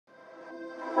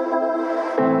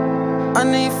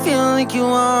think you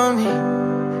want me,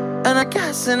 and I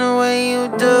guess in a way you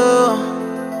do.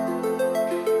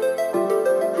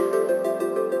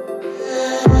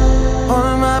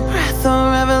 Holding my breath,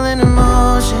 unraveling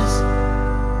emotions.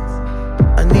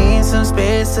 I need some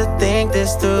space to think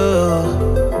this through.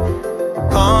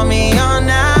 Call me all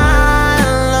night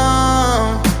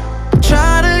long.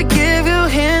 Try to give you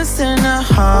hints and a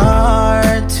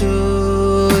hard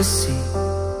to see.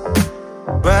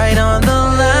 Right on the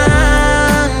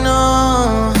line,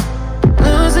 no.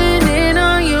 Losing it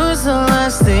on you's the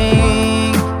last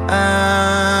thing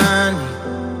I need.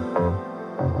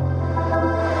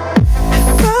 If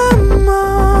I'm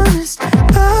honest,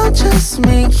 I'll just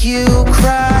make you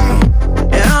cry.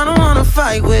 And I don't wanna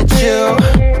fight with you,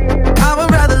 I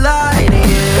would rather lie to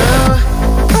you.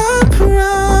 I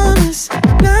promise,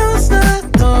 now's not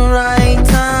the right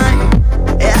time.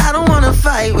 Yeah, I don't wanna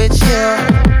fight with you,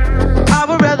 I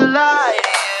would rather lie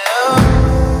to you.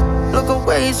 Look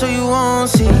away so you won't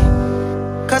see,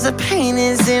 cause the pain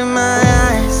is in my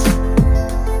eyes.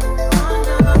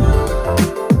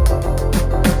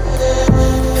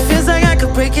 Feels like I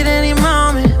could break at any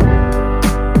moment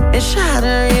and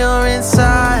shatter your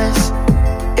insides.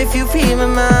 If you feel my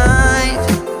mind,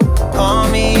 call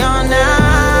me all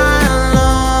night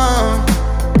long.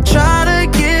 Try to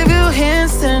give you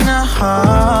hints and a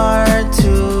hard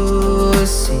to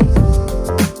see.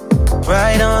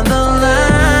 Right on the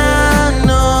line,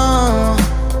 no.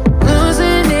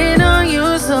 Losing it on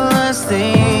you's the last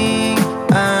thing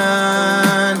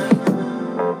I need.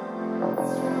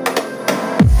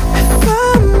 If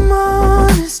I'm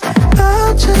honest,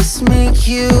 I'll just make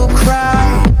you cry.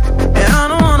 And I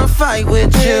don't wanna fight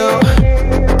with you,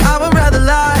 I would rather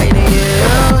lie to you.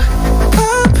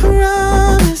 I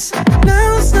promise,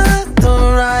 now's not the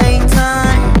right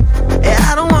time. Yeah,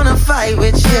 I don't wanna fight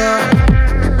with you,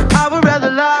 I would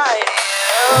rather lie to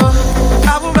you.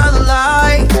 I would rather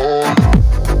lie,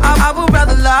 I would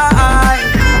rather lie.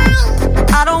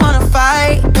 I don't wanna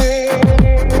fight,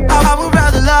 I would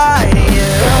rather lie to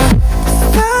you.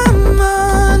 If I'm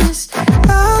honest,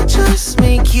 I'll just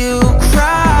make you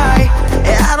cry.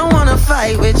 Yeah, I don't wanna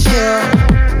fight with you,